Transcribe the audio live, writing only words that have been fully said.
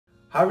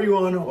Hi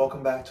everyone,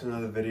 welcome back to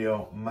another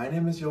video. My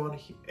name is Johan,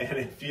 and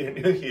if you're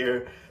new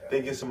here,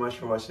 thank you so much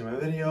for watching my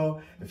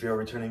video. If you're a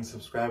returning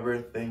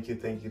subscriber, thank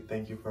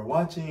you for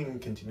watching,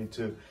 and continue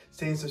to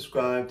stay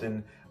subscribed.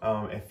 And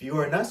if you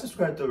are not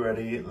subscribed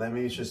already, let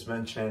me just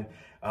mention,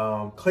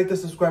 click the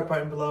subscribe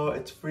button below.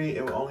 It's free,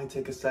 it will only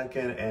take a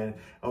second, and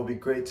it will be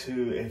great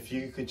too if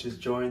you could just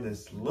join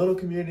this little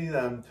community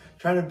that I'm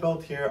trying to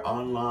build here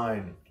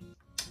online.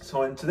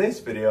 So in today's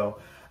video,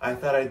 I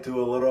thought I'd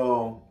do a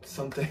little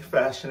something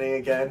fashioning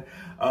again.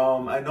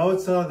 I know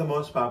it's not the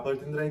most popular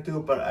thing that I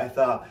do, but I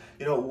thought,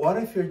 you know, what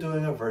if you're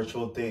doing a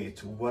virtual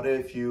date? What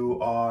if you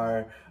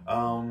are,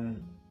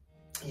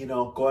 you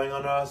know, going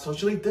on a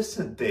socially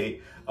distant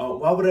date?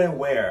 What would I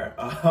wear?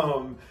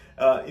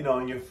 You know,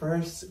 on your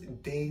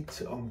first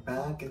date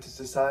back into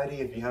society,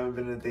 if you haven't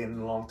been on a date in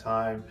a long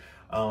time,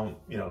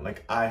 you know,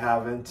 like I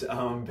haven't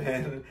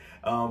been,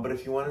 but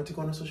if you wanted to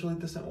go on a socially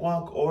distant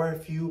walk, or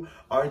if you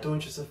are doing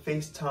just a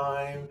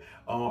FaceTime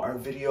or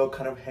video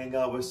kind of hang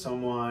out with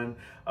someone,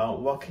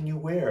 what can you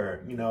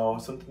wear? You know,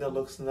 something that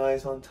looks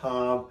nice on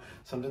top,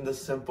 something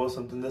that's simple,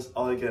 something that's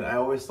elegant. I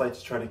always like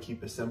to try to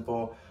keep it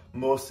simple,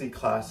 mostly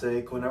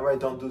classic. Whenever I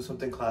don't do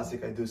something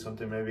classic, I do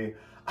something maybe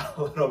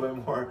a little bit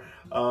more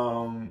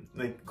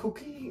like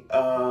kooky,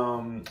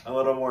 a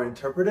little more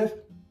interpretive.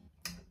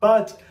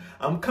 But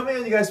I'm coming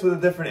at you guys with a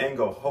different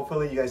angle.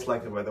 Hopefully you guys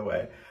like it, by the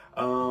way.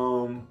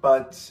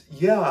 But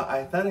yeah,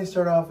 I thought I'd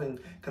start off and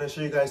kind of show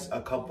you guys a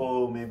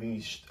couple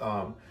maybe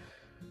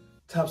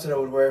tops that I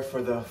would wear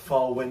for the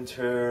fall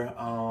winter,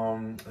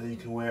 that you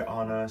can wear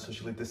on a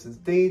socially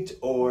distanced date,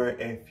 or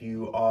if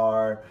you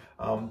are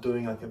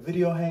doing like a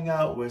video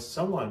hangout with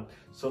someone.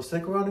 So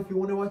stick around if you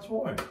want to watch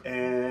more,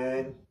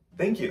 and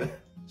thank you.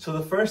 So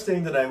the first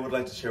thing that I would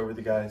like to share with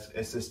you guys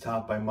is this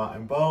top by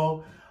Mott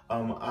Bow.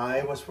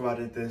 I was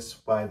provided this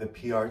by the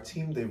PR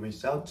team. They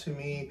reached out to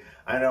me.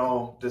 I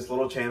know this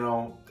little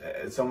channel,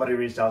 somebody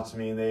reached out to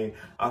me and they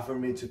offered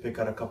me to pick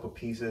out a couple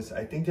pieces.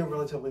 I think they're a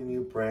relatively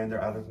new brand.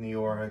 They're out of New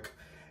York,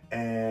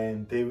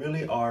 and they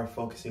really are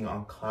focusing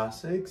on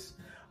classics.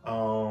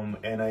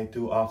 And I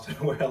do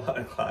often wear a lot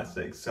of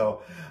classics.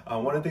 So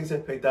one of the things I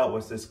picked out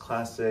was this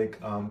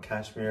classic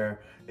cashmere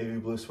navy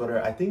blue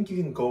sweater. I think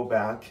you can go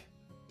back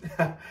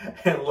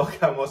and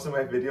look at most of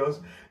my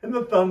videos. In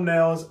the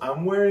thumbnails,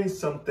 I'm wearing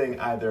something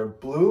either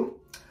blue,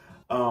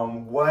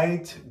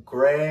 white,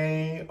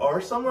 gray,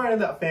 or somewhere in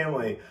that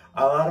family.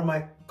 A lot of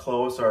my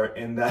clothes are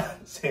in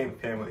that same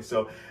family,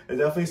 so it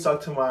definitely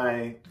stuck to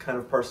my kind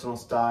of personal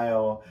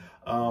style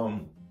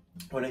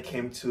when it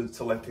came to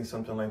selecting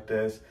something like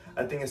this.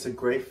 I think it's a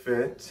great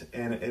fit,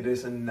 and it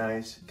is a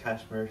nice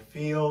cashmere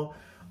feel.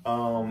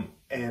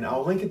 And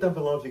I'll link it down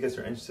below if you guys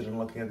are interested in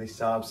looking at these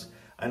tops.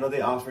 I know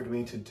they offered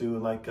me to do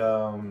like,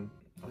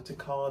 what's it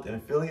called? An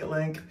affiliate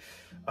link.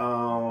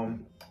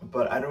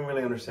 But I don't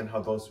really understand how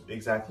those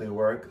exactly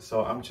work.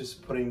 So I'm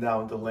just putting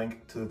down the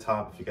link to the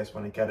top if you guys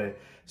want to get it.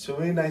 So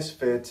really nice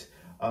fit.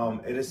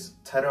 It is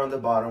tighter on the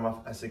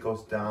bottom as it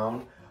goes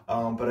down.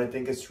 But I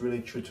think it's really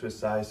true to its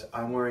size.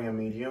 I'm wearing a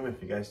medium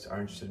if you guys are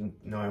interested in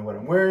knowing what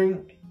I'm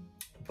wearing.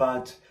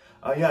 But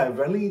yeah, I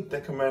really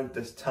recommend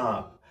this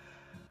top.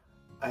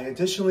 I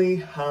additionally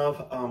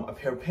have a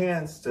pair of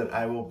pants that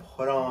I will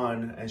put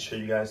on and show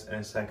you guys in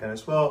a second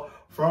as well,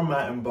 from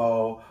Mott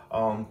Bow,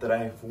 that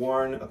I've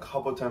worn a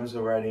couple times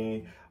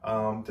already,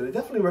 that I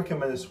definitely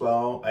recommend as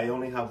well. I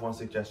only have one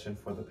suggestion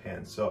for the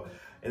pants. So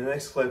in the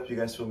next clip, you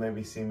guys will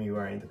maybe see me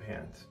wearing the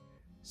pants.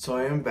 So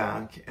I am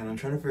back, and I'm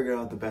trying to figure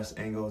out the best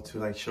angle to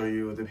like show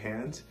you the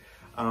pants.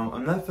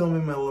 I'm not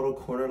filming my little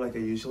corner like I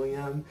usually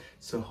am,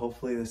 so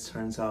hopefully this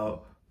turns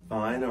out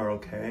fine or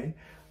okay.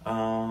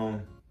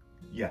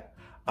 Yeah.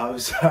 I'm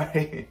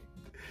sorry.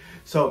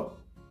 So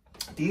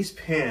these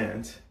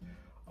pants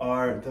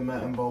are the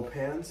Mott Bow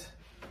pants.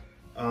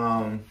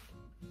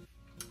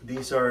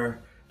 These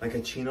are like a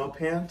chino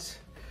pants.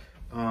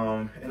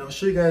 And I'll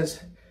show you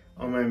guys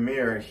on my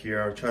mirror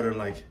here. I'll try to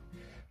like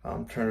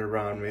turn it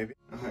around maybe.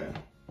 Okay.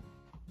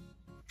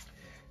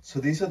 So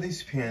these are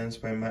these pants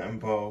by Mott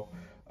Bow.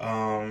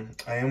 I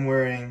am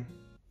wearing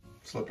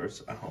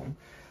slippers at home.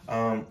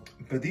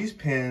 But these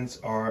pants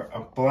are a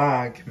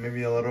black,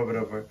 maybe a little bit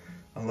of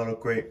a little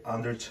gray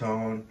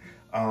undertone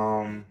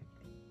on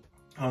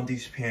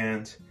these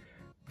pants.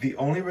 The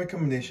only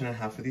recommendation I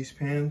have for these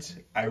pants,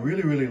 I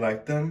really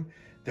like them.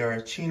 They're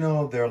a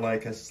chino, they're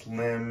like a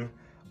slim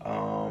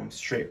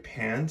straight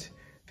pant.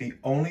 The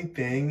only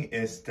thing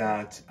is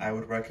that I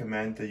would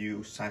recommend that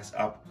you size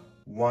up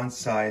one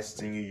size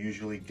than you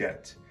usually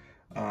get.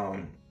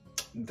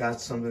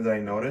 That's something that I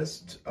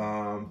noticed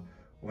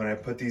when I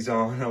put these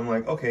on. I'm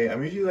like, okay,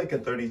 I'm usually like a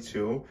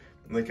 32,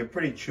 like a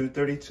pretty true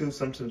 32.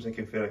 Sometimes I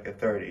can feel like a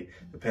 30,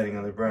 depending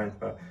on the brand,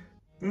 but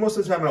most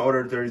of the time I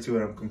order 32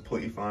 and I'm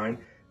completely fine.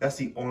 That's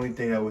the only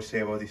thing I would say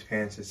about these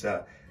pants, is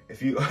that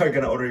if you are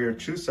gonna order your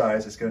true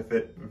size, it's gonna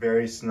fit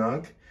very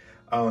snug.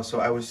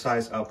 So I would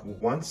size up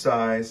one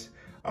size,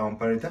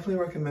 but I definitely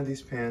recommend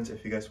these pants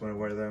if you guys wanna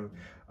wear them.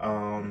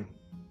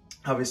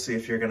 Obviously,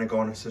 if you're gonna go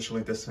on a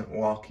socially distant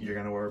walk, you're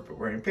gonna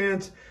wearing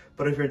pants.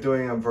 But if you're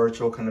doing a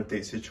virtual kind of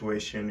date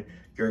situation,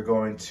 you're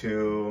going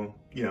to,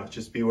 you know,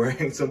 just be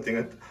wearing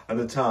something on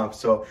the top.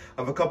 So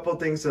I have a couple of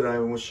things that I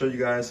will show you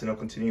guys, and I'll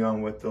continue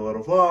on with the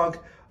little vlog.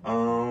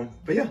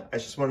 But yeah, I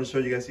just wanted to show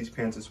you guys these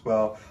pants as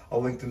well.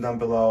 I'll link them down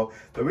below.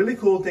 The really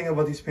cool thing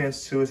about these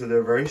pants too is that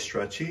they're very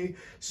stretchy.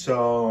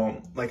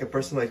 So like a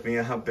person like me,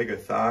 I have bigger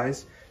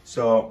thighs.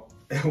 So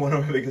one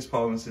of my biggest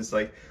problems is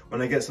like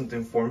when I get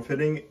something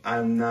form-fitting,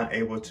 I'm not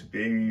able to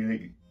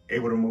be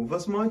able to move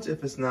as much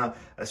if it's not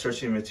a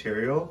stretchy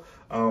material.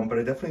 But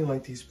I definitely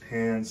like these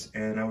pants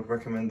and I would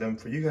recommend them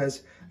for you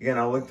guys. Again,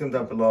 I'll link them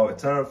down below.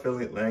 It's not an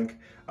affiliate link,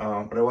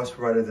 but I was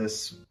provided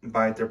this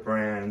by their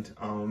brand,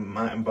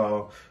 Mott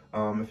Bow,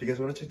 if you guys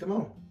want to check them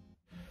out.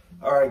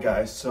 All right,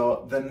 guys,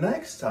 so the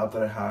next top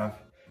that I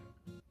have,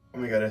 oh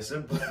my God, is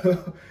it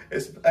blue?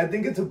 I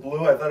think it's a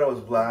blue. I thought it was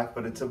black,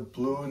 but it's a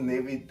blue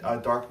navy,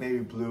 dark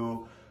navy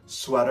blue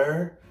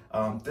sweater.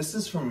 This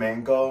is from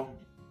Mango.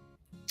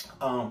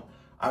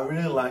 I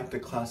really like the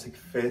classic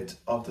fit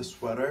of the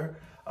sweater,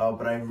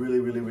 but I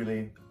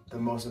really, the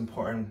most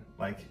important,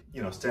 like,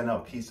 you know,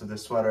 standout piece of the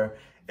sweater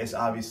is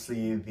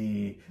obviously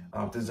the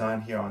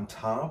design here on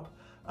top.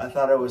 I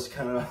thought it was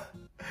kind of,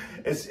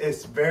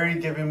 it's very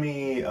giving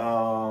me,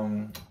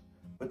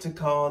 what's it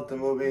called? The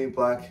movie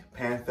Black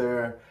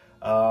Panther,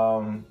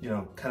 you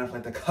know, kind of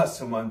like the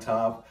costume on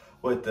top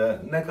with the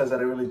necklace. I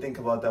didn't really think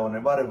about that when I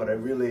bought it, but I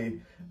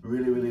really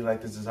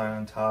like this design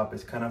on top.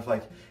 It's kind of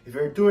like, if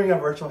you're doing a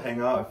virtual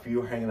hangout, if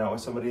you're hanging out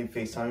with somebody,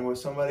 FaceTiming with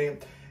somebody,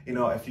 you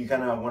know, if you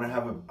kind of want to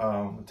have a,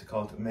 what's it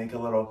called, make a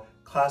little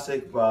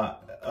classic,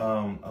 but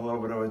a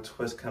little bit of a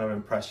twist kind of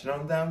impression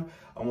on them,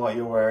 on what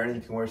you're wearing,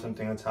 you can wear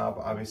something on top.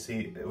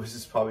 Obviously, this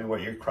is probably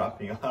what you're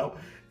cropping out.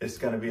 It's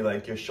going to be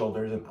like your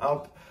shoulders and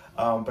up.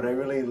 But I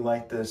really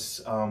like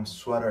this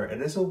sweater.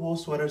 It is a wool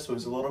sweater, so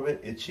it's a little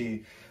bit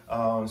itchy.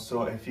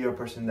 So if you're a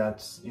person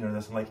that's, you know,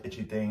 doesn't like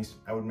itchy things,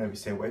 I would maybe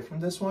stay away from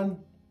this one.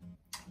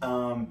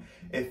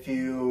 If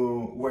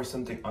you wear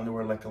something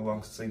underwear, like a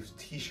long sleeve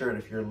t-shirt,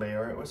 if you're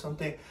layer it with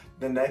something,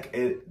 the neck,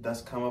 it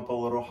does come up a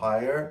little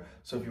higher.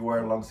 So if you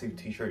wear a long sleeve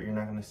t-shirt, you're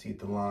not going to see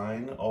the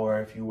line.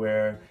 Or if you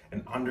wear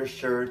an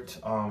undershirt,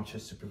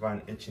 just to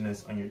prevent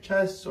itchiness on your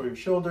chest or your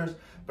shoulders,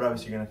 but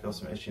obviously you're going to feel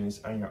some itchiness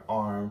on your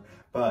arm.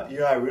 But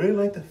yeah, I really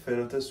like the fit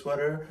of this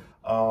sweater.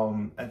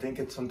 I think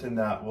it's something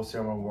that we'll see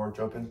on my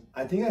wardrobe. And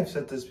I think I've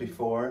said this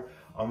before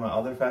on my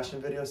other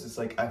fashion videos. It's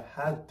like I've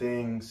had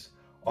things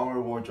on my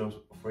wardrobe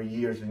for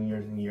years and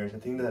years and years. I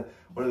think that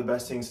one of the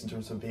best things in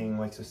terms of being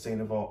like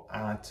sustainable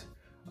at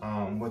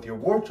with your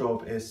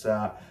wardrobe is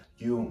that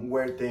you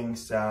wear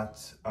things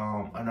that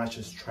are not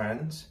just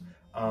trends.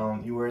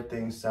 You wear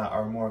things that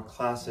are more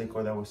classic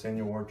or that will stay in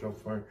your wardrobe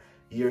for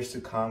years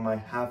to come. I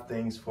have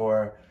things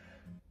for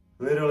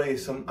literally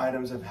some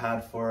items I've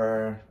had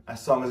for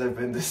as long as I've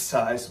been this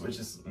size, which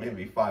is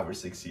maybe 5 or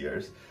 6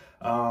 years.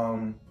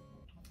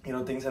 You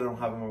know, things I don't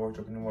have in my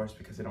wardrobe anymore is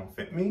because they don't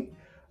fit me.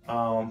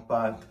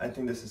 But I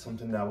think this is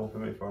something that will fit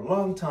me for a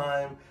long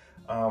time.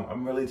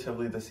 I'm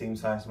relatively the same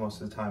size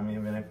most of the time,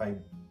 even if I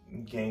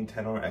gain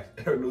 10 or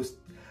lose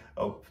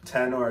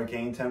 10 or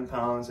gain 10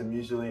 pounds, I'm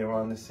usually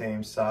around the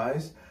same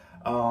size.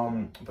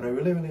 But I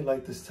really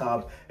like this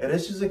top. It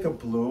is just like a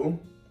blue.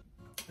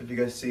 If you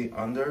guys see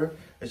under,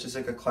 it's just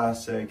like a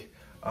classic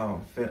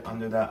fit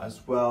under that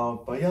as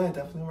well. But yeah, I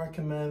definitely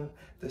recommend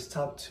this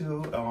top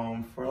too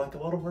for like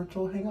a little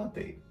virtual hangout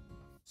date.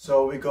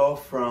 So we go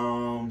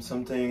from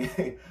something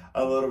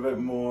a little bit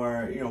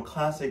more, you know,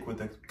 classic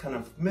with a kind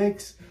of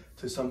mix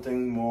to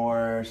something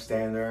more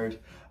standard.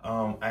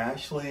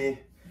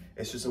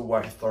 It's just a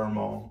white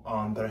thermal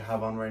that I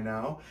have on right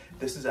now.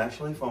 This is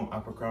actually from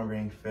Abercrombie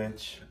and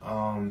Fitch.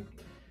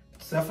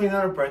 It's definitely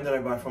not a brand that I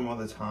buy from all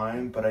the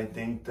time, but I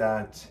think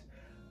that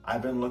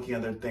I've been looking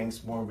at their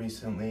things more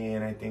recently,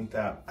 and I think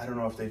that, I don't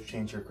know if they've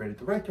changed their creative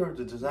director or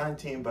the design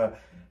team,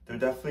 but they're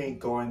definitely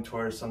going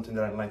towards something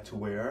that I'd like to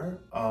wear.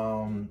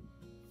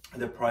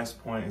 The price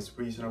point is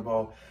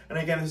reasonable. And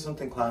again, this is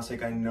something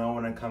classic. I know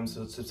when it comes to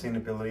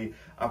sustainability,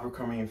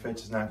 Abercrombie and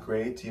Fitch is not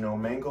great. You know,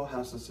 Mango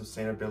has a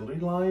sustainability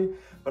line,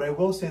 but I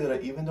will say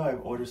that even though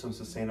I've ordered some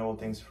sustainable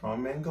things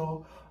from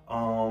Mango,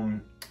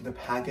 the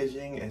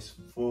packaging is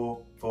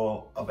full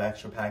of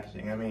extra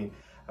packaging. I mean,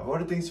 I've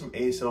ordered things from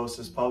ASOS.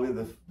 It's probably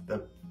the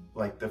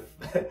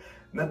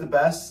not the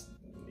best,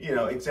 you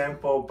know,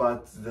 example,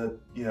 but the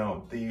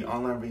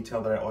online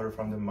retail that I order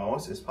from the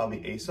most is probably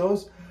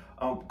ASOS.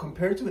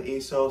 Compared to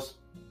ASOS,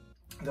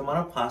 the amount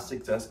of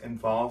plastic that's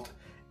involved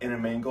in a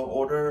Mango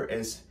order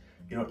is,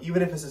 you know,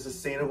 even if it's a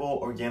sustainable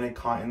organic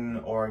cotton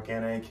or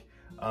organic,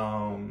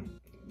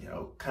 you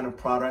know, kind of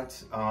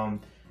product,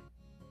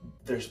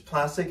 there's a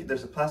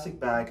plastic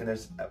bag, and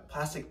there's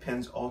plastic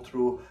pins all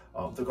through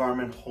the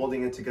garment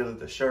holding it together,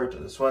 the shirt or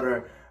the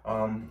sweater,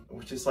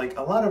 which is like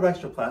a lot of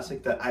extra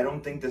plastic that I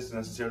don't think this is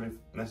necessarily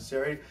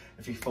necessary.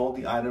 If you fold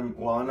the item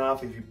well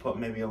enough, if you put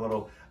maybe a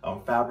little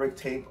fabric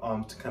tape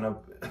to kind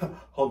of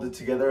hold it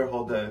together,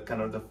 hold the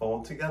kind of the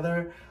fold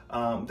together,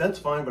 that's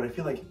fine. But I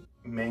feel like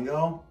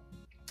Mango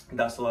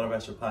That's a lot of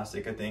extra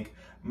plastic. I think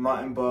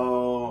Mott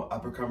Bow,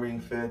 Abercrombie &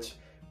 Fitch,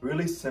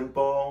 really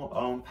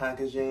simple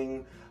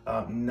packaging,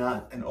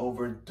 not an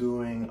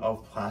overdoing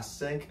of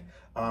plastic.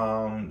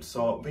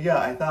 But yeah,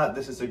 I thought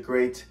this is a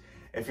great,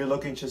 if you're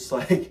looking just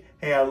like,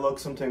 hey, I look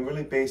something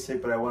really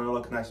basic, but I want to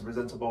look nice and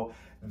presentable,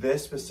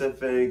 this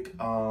specific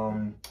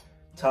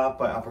top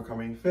by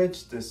Abercrombie &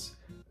 Fitch, this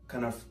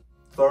kind of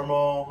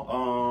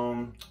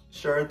thermal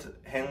shirt,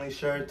 Hanley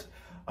shirt,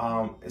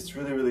 it's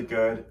really, really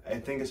good. I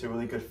think it's a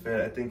really good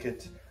fit. I think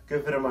it's a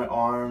good fit on my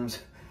arms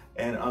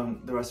and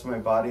on the rest of my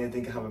body. I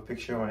think I have a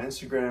picture on my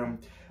Instagram.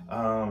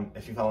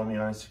 If you follow me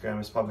on Instagram,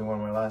 it's probably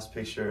one of my last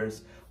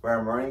pictures where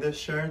I'm wearing this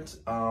shirt.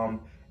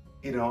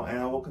 You know, and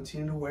I will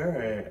continue to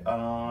wear it.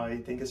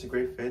 I think it's a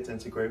great fit and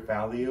it's a great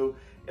value.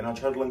 And I'll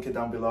try to link it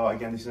down below.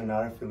 Again, these are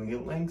not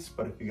affiliate links,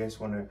 but if you guys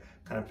want to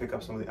kind of pick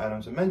up some of the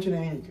items I'm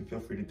mentioning, you can feel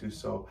free to do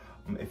so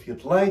if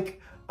you'd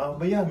like.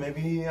 But yeah,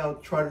 maybe I'll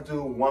try to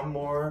do one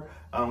more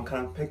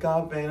kind of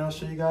pickup and I'll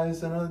show you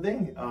guys another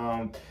thing.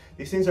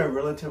 These things are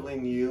relatively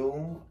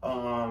new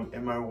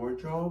in my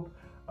wardrobe.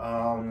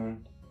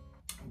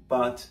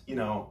 But, you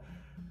know,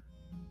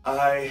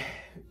 I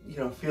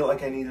feel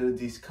like I needed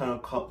these kind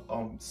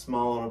of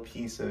small little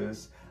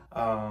pieces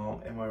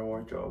in my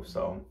wardrobe.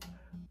 So,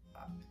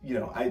 you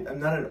know, I'm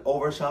not an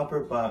over shopper,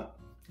 but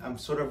I'm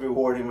sort of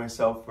rewarding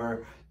myself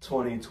for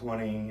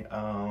 2020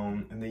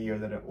 in the year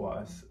that it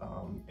was,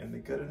 in the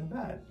good and the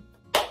bad.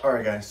 All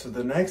right, guys, so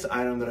the next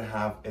item that I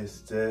have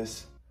is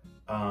this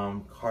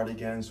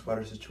cardigan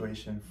sweater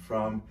situation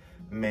from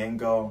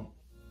Mango.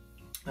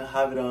 I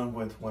have it on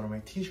with one of my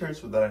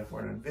t-shirts that I've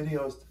worn in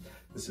videos.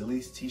 This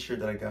Elise t-shirt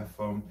that I got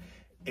from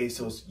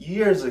ASOS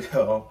years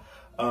ago.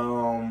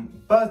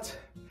 But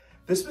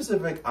this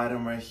specific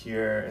item right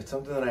here, it's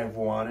something that I've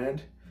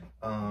wanted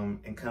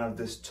in kind of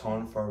this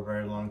tone for a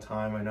very long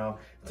time. I know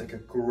it's like a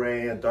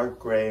gray, a dark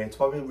gray. It's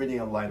probably reading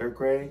a lighter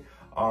gray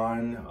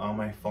on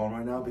my phone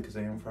right now because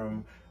I am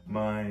from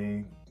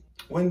my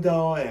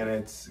window and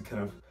it's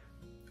kind of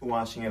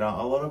washing it out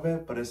a little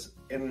bit, but it's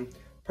in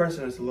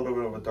person, it's a little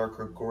bit of a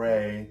darker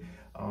gray,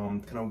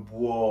 kind of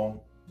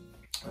wool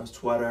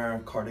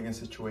sweater, cardigan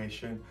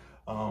situation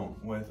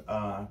with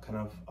kind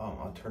of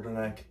a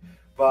turtleneck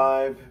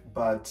vibe.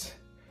 But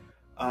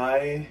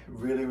I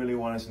really, really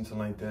wanted something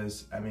like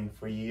this, I mean,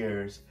 for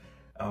years.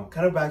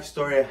 Kind of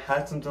backstory, I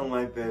had something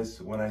like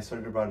this when I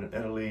studied abroad in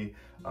Italy.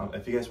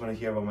 If you guys want to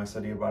hear about my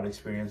study abroad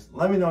experience,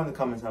 let me know in the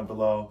comments down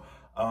below.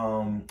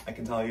 I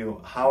can tell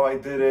you how I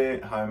did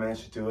it, how I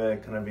managed to do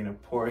it, kind of being a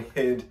poor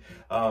kid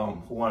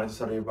who wanted to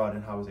study abroad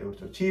and how I was able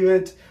to achieve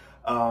it.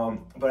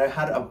 But I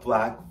had a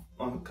black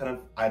kind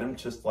of item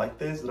just like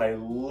this that I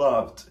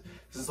loved.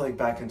 This is like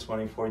back in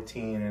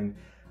 2014 and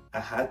I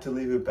had to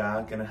leave it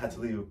back and I had to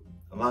leave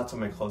lots of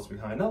my clothes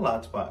behind. Not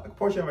lots, but a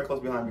portion of my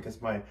clothes behind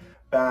because my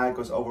bag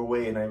was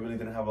overweight and I really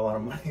didn't have a lot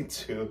of money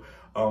to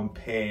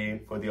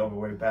pay for the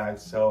overweight bag.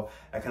 So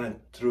I kind of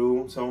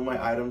threw some of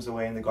my items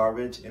away in the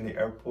garbage in the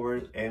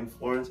airport in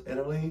Florence,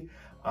 Italy.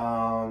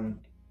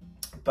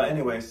 But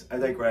anyways, I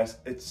digress.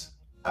 It's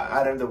an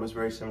item that was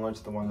very similar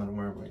to the one that I'm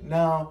wearing right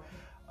now,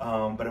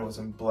 but it was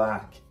in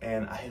black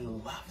and I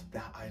loved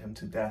that item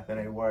to death and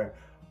I wore it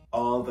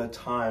all the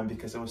time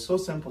because it was so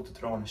simple to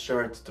throw on a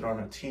shirt, to throw on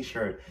a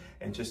t-shirt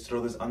and just throw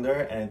this under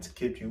and it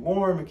kept you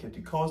warm, it kept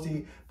you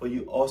cozy, but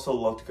you also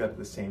looked good at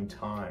the same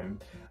time.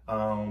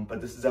 But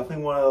this is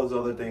definitely one of those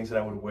other things that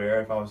I would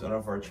wear if I was on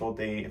a virtual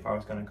date, if I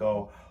was gonna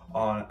go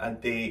on a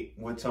date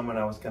with someone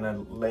I was gonna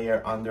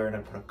layer under and I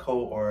put a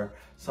coat or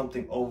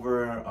something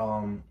over.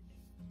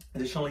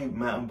 Additionally,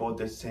 Mott Bow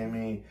did send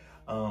me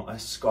a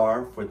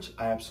scarf, which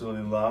I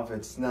absolutely love.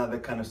 It's not the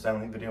kind of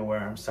styling video where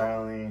I'm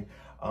styling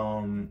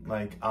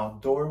like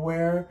outdoor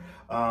wear,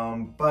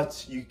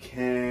 but you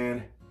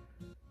can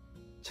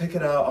check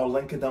it out. I'll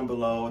link it down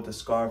below. The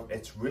scarf,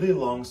 it's really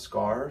long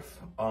scarf.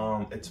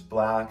 It's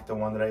black, the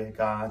one that I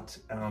got.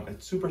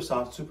 It's super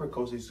soft, super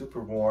cozy,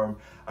 super warm.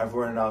 I've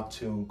worn it out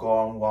to go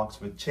on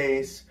walks with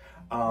Chase.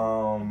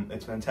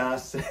 It's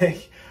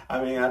fantastic.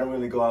 I mean, I don't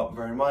really go out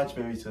very much,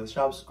 maybe to the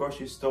shops,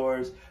 grocery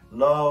stores,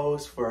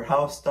 Lowe's for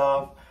house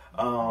stuff.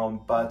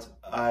 But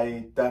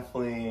I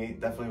definitely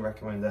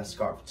recommend that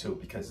scarf too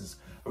because it's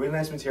a really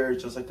nice material,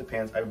 just like the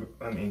pants.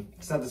 I mean,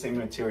 it's not the same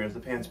material as the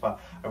pants, but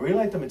I really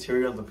like the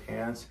material of the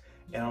pants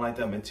and I like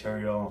the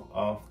material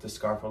of the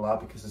scarf a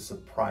lot because it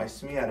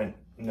surprised me. I didn't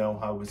know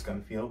how it was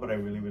gonna feel, but I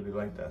really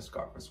like that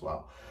scarf as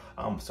well.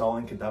 So I'll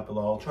link it down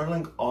below. I'll try to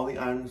link all the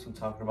items I'm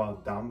talking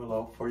about down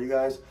below for you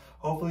guys.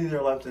 Hopefully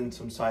they're left in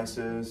some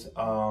sizes.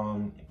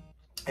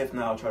 If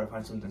not, I'll try to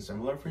find something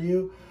similar for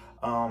you.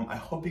 I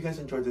hope you guys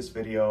enjoyed this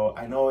video.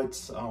 I know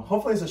it's,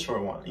 hopefully it's a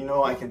short one. You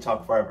know, I can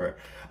talk forever.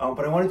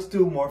 But I wanted to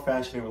do more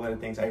fashion related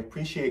things. I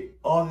appreciate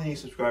all the new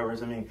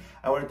subscribers. I mean,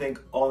 I want to thank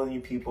all the new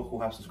people who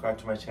have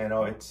subscribed to my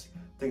channel. It's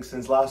think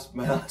since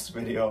my last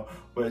video,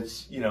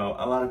 which, you know,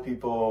 a lot of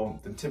people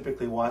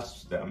typically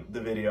watch the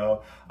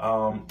video.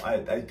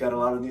 I got a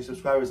lot of new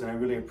subscribers, and I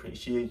really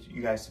appreciate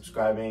you guys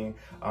subscribing.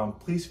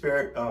 Please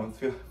feel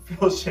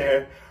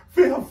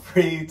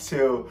free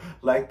to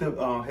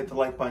hit the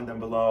like button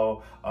down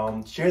below.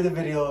 Share the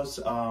videos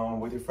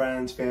with your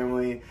friends,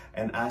 family,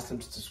 and ask them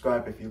to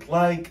subscribe if you'd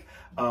like.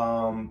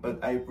 But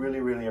I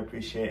really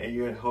appreciate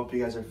it. I hope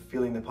you guys are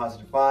feeling the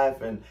positive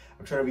vibe, and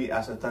I'm trying to be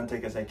as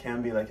authentic as I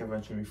can be, like I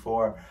mentioned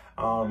before.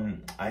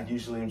 I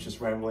usually am just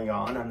rambling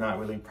on. I'm not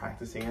really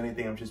practicing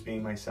anything. I'm just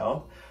being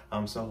myself.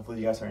 So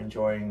hopefully you guys are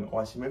enjoying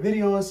watching my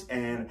videos,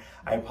 and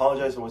I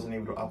apologize I wasn't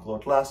able to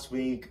upload last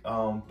week,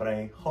 but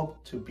I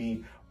hope to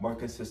be more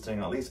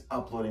consistent, at least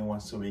uploading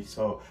once a week.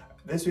 So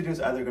this video is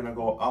either gonna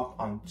go up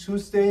on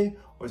Tuesday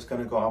or it's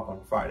gonna go up on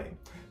Friday.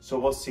 So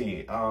we'll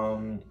see.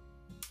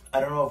 I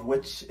don't know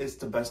which is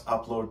the best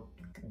upload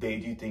day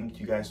do you think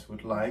you guys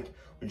would like.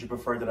 Would you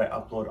prefer that I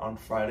upload on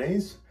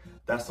Fridays?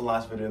 That's the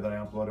last video that I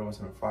uploaded was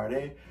on a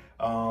Friday.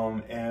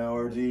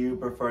 Or do you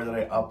prefer that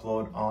I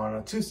upload on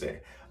a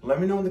Tuesday?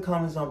 Let me know in the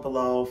comments down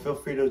below. Feel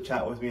free to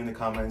chat with me in the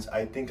comments.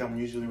 I think I'm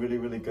usually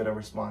really good at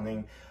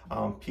responding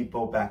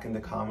people back in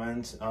the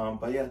comments.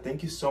 But yeah,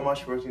 thank you so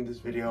much for watching this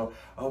video.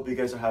 I hope you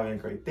guys are having a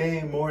great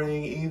day,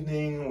 morning,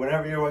 evening,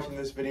 whenever you're watching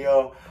this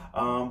video.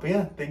 But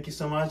yeah, thank you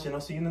so much, and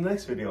I'll see you in the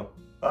next video.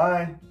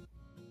 Bye.